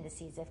depression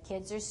indices. If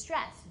kids are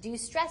stressed, do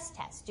stress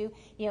tests. Do,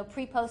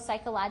 pre-post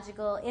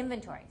psychological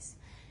inventories.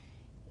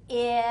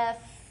 If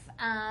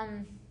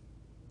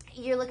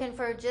you're looking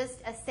for just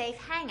a safe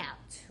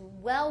hangout,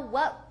 well,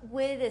 what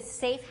would a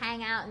safe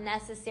hangout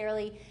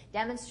necessarily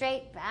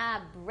demonstrate?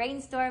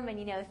 Brainstorm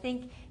and,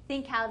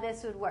 think how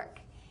this would work.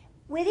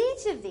 With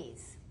each of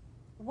these,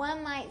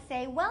 one might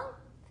say, well,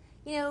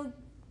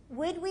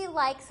 would we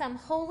like some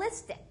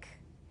holistic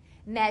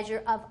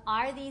measure of,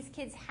 are these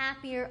kids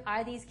happier,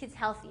 are these kids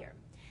healthier?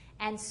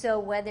 And so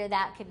whether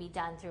that could be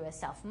done through a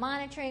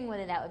self-monitoring,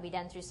 whether that would be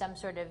done through some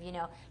sort of,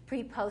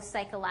 pre-post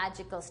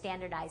psychological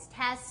standardized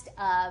test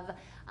of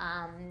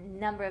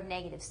number of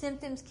negative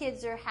symptoms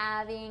kids are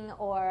having,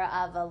 or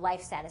of a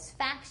life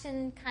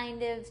satisfaction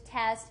kind of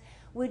test.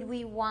 Would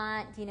we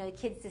want,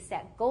 kids to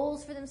set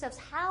goals for themselves?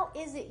 How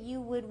is it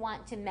you would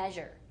want to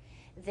measure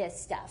this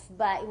stuff?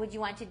 But would you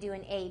want to do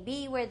an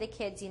A/B where the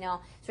kids,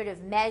 sort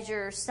of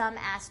measure some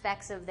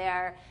aspects of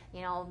their,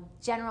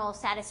 general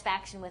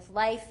satisfaction with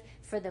life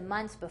for the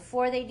months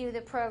before they do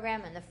the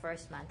program and the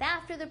first month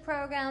after the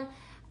program?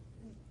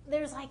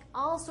 There's like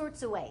all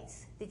sorts of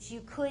ways that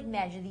you could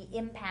measure the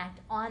impact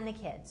on the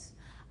kids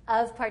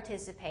of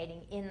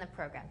participating in the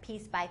program,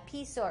 piece by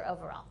piece or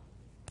overall.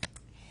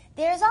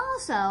 There's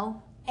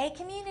also a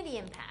community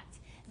impact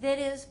that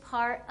is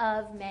part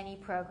of many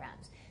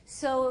programs.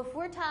 So if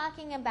we're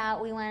talking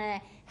about we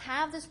want to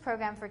have this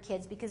program for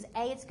kids because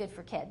A, it's good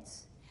for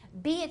kids.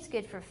 B, it's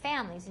good for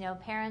families.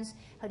 Parents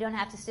who don't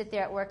have to sit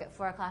there at work at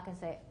 4 o'clock and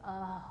say,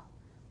 oh,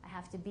 I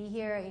have to be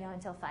here,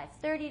 until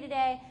 5:30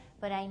 today,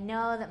 but I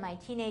know that my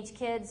teenage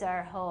kids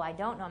are, I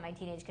don't know what my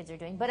teenage kids are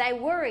doing, but I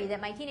worry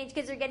that my teenage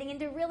kids are getting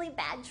into really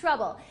bad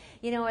trouble.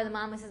 Or the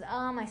mom says,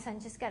 oh, my son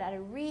just got out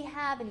of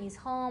rehab and he's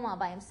home all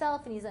by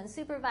himself and he's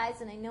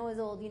unsupervised and I know his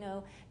old,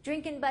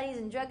 drinking buddies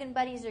and drugging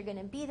buddies are going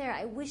to be there.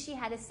 I wish he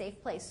had a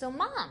safe place. So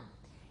mom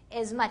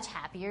is much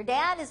happier.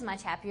 Dad is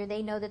much happier.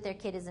 They know that their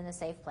kid is in a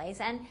safe place.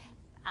 And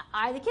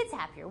are the kids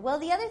happier? Well,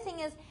 the other thing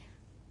is,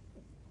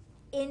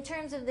 in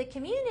terms of the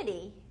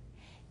community,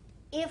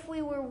 if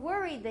we were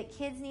worried that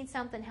kids need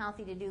something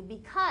healthy to do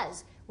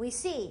because we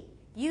see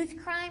youth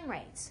crime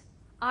rates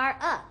are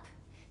up.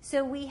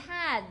 So we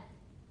had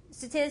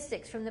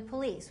statistics from the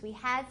police. We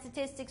had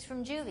statistics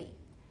from juvie.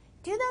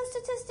 Do those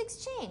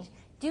statistics change?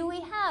 Do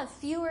we have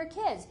fewer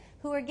kids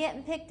who are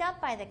getting picked up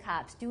by the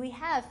cops? Do we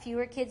have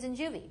fewer kids in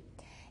juvie?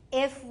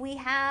 If we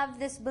have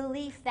this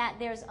belief that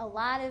there's a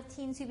lot of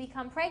teens who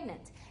become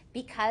pregnant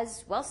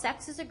because,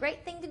 sex is a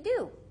great thing to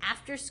do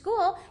after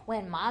school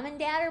when mom and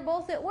dad are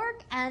both at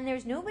work and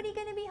there's nobody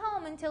going to be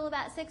home until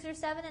about 6 or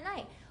 7 at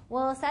night.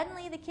 Well,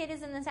 suddenly the kid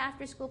is in this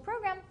after-school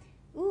program.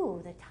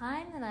 Ooh, the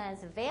time that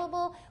is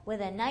available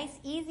with a nice,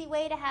 easy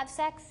way to have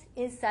sex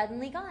is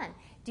suddenly gone.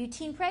 Do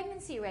teen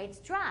pregnancy rates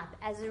drop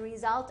as a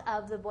result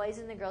of the boys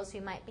and the girls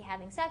who might be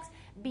having sex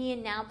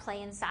being now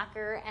playing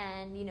soccer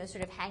and,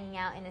 sort of hanging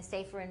out in a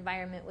safer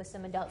environment with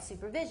some adult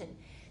supervision?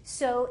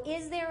 So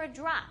is there a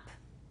drop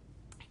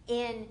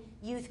in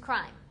youth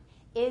crime?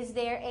 Is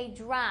there a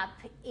drop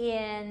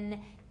in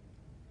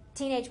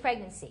teenage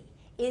pregnancy?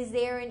 Is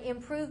there an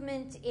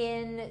improvement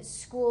in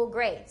school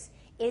grades?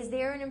 Is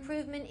there an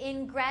improvement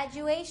in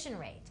graduation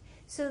rate?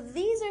 So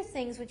these are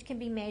things which can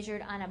be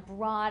measured on a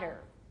broader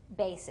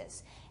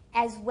basis,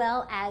 as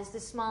well as the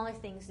smaller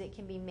things that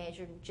can be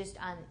measured just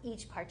on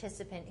each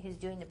participant who's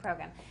doing the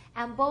program.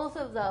 And both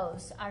of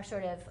those are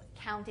sort of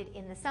counted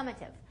in the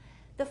summative.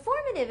 The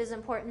formative is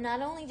important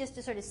not only just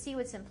to sort of see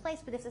what's in place,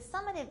 but if the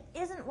summative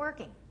isn't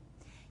working,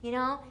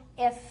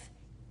 if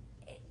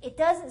it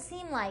doesn't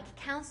seem like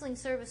counseling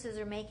services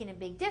are making a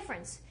big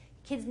difference,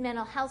 kids'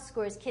 mental health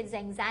scores, kids'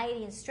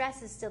 anxiety and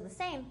stress is still the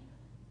same,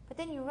 but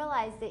then you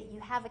realize that you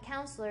have a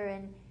counselor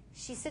and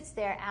she sits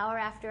there hour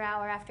after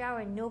hour after hour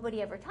and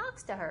nobody ever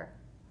talks to her.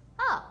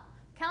 Oh,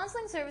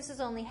 counseling services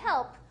only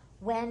help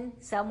when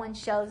someone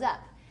shows up.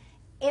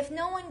 If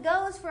no one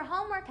goes for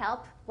homework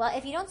help,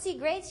 if you don't see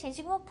grades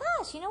changing,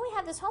 gosh, we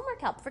have this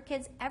homework help for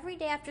kids every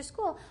day after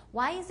school.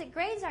 Why is it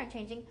grades aren't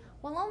changing?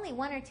 Well, only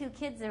 1 or 2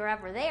 kids are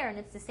ever there and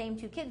it's the same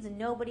 2 kids and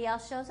nobody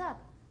else shows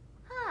up.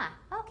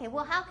 Okay,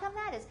 how come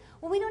that is?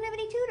 Well, we don't have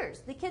any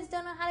tutors. The kids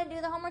don't know how to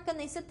do the homework and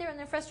they sit there and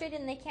they're frustrated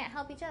and they can't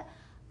help each other.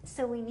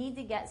 So we need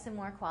to get some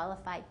more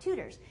qualified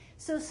tutors.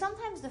 So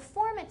sometimes the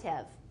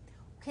formative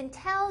can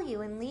tell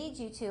you and lead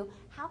you to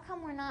how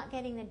come we're not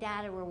getting the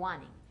data we're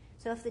wanting.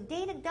 So if the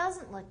data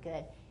doesn't look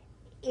good,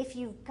 if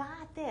you've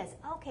got this,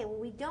 okay,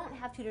 we don't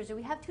have tutors, or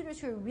we have tutors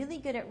who are really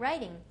good at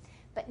writing,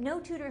 but no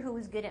tutor who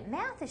is good at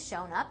math has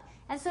shown up,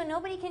 and so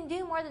nobody can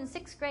do more than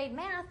 6th grade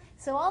math,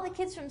 so all the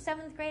kids from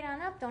 7th grade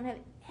on up don't have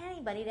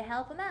anybody to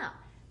help them out.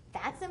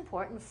 That's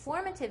important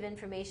formative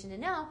information to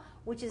know,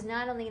 which is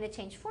not only going to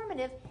change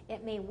formative,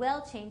 it may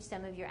well change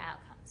some of your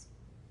outcomes.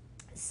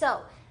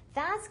 So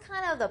that's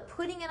kind of the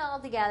putting it all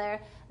together.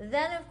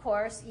 Then, of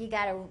course, you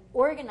got to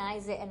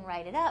organize it and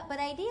write it up. But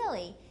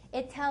ideally,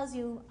 it tells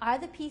you, are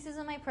the pieces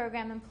of my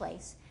program in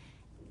place?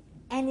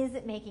 And is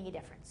it making a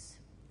difference?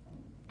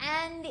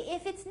 And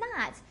if it's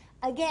not,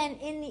 again,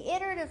 in the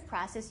iterative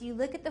process, you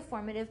look at the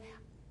formative.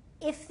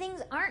 If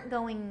things aren't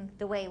going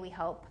the way we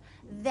hope,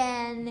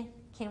 then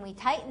can we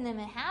tighten them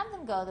and have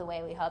them go the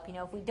way we hope?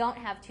 If we don't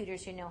have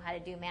tutors who know how to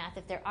do math,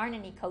 if there aren't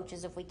any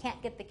coaches, if we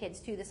can't get the kids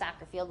to the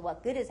soccer field,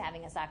 what good is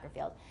having a soccer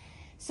field?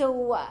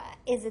 So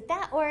is it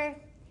that, or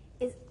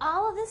is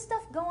all of this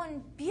stuff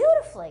going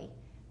beautifully,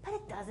 but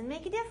it doesn't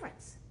make a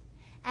difference?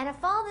 And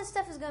if all this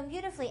stuff is going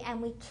beautifully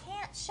and we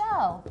can't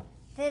show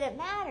that it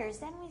matters,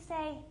 then we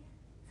say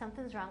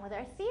something's wrong with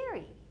our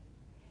theory.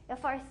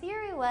 If our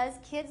theory was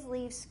kids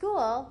leave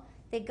school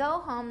They go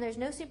home, there's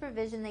no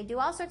supervision, they do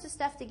all sorts of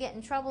stuff to get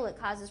in trouble. It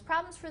causes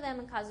problems for them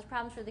and causes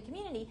problems for the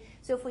community.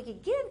 So if we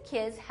could give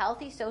kids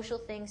healthy social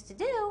things to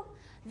do,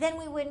 then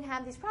we wouldn't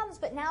have these problems.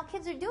 But now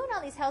kids are doing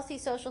all these healthy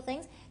social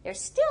things. They're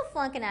still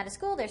flunking out of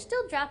school. They're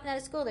still dropping out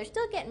of school. They're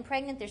still getting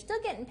pregnant. They're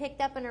still getting picked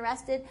up and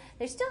arrested.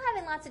 They're still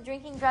having lots of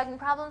drinking, drug, and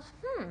problems.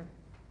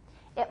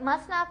 It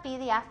must not be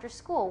the after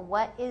school.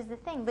 What is the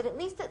thing? But at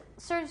least it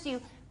sends you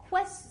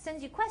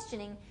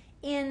questioning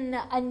in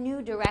a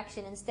new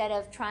direction instead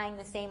of trying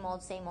the same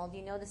old, same old.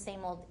 You know the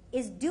same old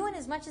is doing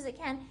as much as it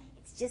can.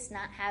 It's just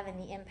not having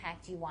the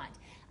impact you want.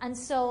 And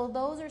so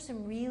those are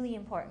some really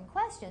important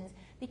questions,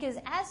 because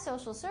as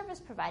social service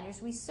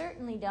providers, we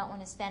certainly don't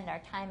want to spend our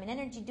time and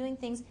energy doing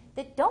things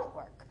that don't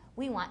work.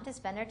 We want to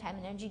spend our time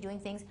and energy doing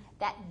things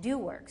that do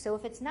work. So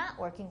if it's not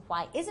working,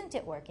 why isn't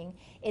it working?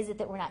 Is it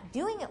that we're not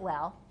doing it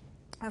well?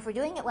 Or if we're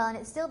doing it well and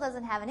it still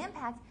doesn't have an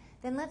impact,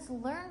 then let's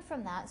learn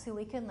from that so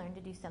we can learn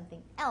to do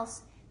something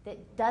else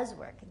that does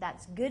work.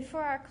 That's good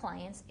for our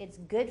clients, it's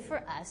good for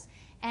us,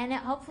 and it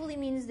hopefully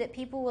means that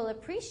people will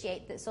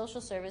appreciate that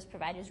social service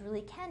providers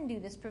really can do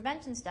this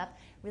prevention stuff,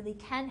 really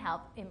can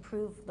help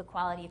improve the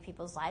quality of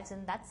people's lives,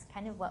 and that's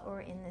kind of what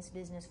we're in this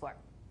business for.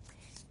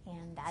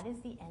 And that is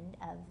the end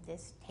of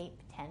this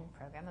Tape 10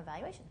 program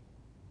evaluation.